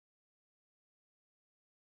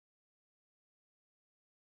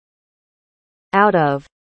out of,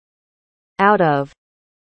 out of,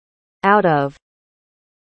 out of,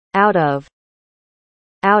 out of,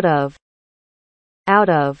 out of, out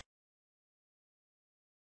of.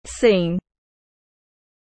 Sem.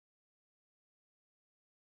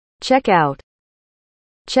 Check out,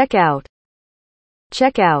 check out,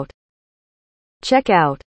 check out, check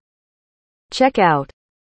out, check out,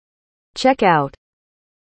 check out.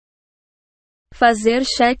 Fazer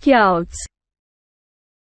check-out.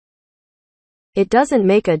 It doesn't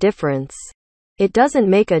make a difference. It doesn't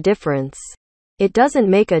make a difference. It doesn't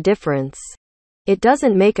make a difference. It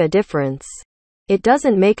doesn't make a difference. It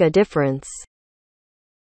doesn't make a difference.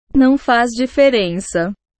 Não faz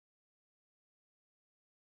diferença.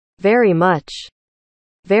 Very much.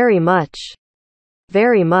 Very much.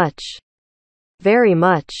 Very much. Very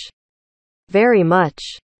much. Very much.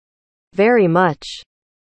 Very much.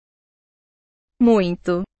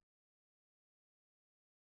 Muito.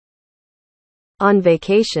 On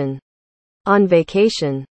vacation. On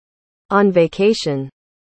vacation. On vacation.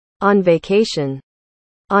 On vacation.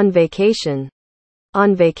 On vacation.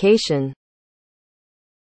 On vacation.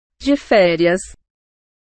 De férias.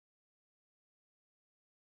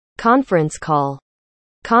 Conference call.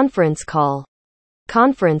 Conference call.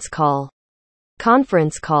 Conference call.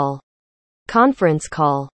 Conference call. Conference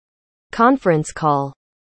call. Conference call.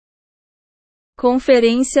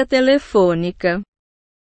 Conferência telefônica.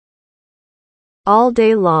 All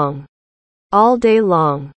day long. All day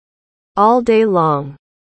long. All day long.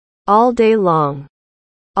 All day long.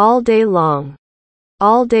 All day long.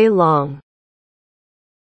 All day long.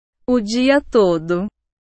 O dia todo.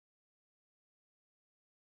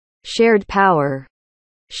 Shared power.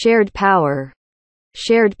 Shared power.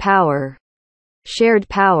 Shared power. Shared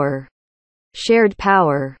power. Shared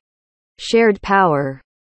power. Shared power.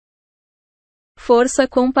 Força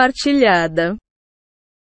compartilhada.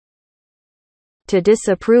 To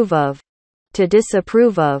disapprove of. To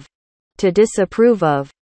disapprove of. To disapprove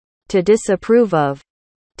of. To disapprove of.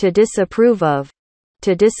 To disapprove of.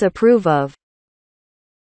 To disapprove of.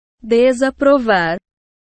 Desaprovar.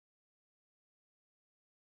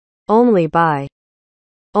 Only by.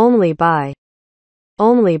 Only by.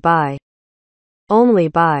 Only by. Only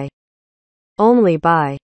by. Only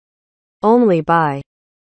by. Only by.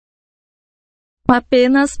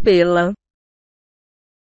 Apenas pela.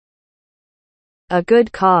 A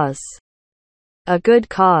good cause. A good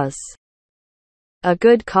cause. A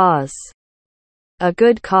good cause. A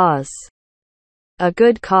good cause. A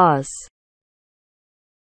good cause.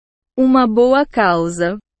 Uma boa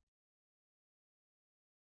causa.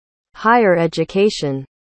 Higher education.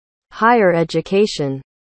 Higher education.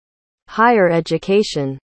 Higher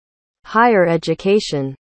education. Higher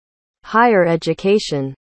education. Higher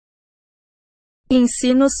education.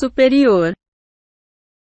 Ensino superior.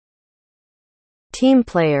 Team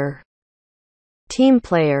player. Team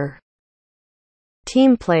player.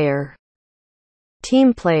 Team player.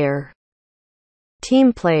 Team player.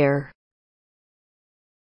 Team player.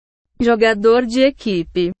 Jogador de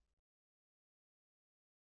equipe.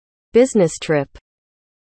 Business trip.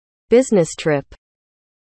 Business trip.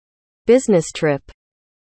 Business trip.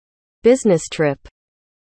 Business trip.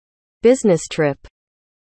 Business trip.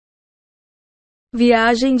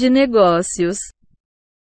 Viagem de negócios.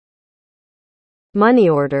 Money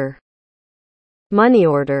order. Money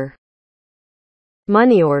order.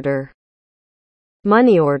 Money order.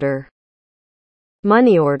 Money order.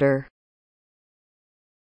 Money order.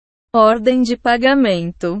 Ordem de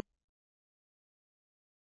pagamento.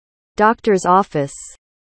 Doctor's office.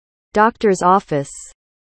 Doctor's office.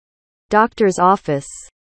 Doctor's office.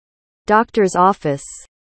 Doctor's office.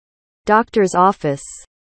 Doctor's office.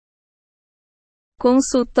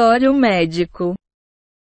 Consultório médico.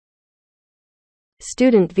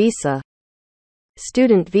 Student visa.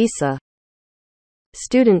 Student visa.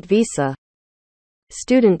 Student visa.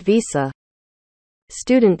 Student visa.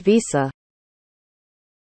 Student visa.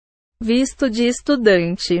 Visto de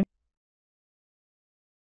estudante.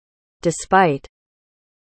 Despite.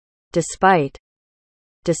 Despite.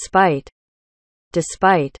 Despite.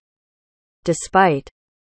 Despite. Despite.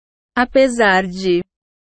 Apesar de.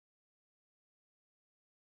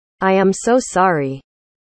 I am so sorry.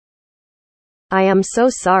 I am so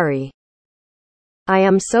sorry. I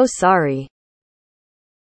am so sorry.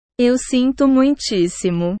 Eu sinto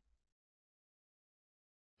muitíssimo.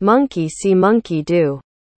 Monkey see monkey do.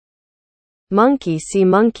 Monkey see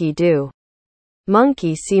monkey do.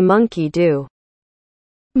 Monkey see monkey do.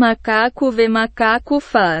 Macaco vê macaco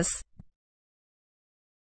faz.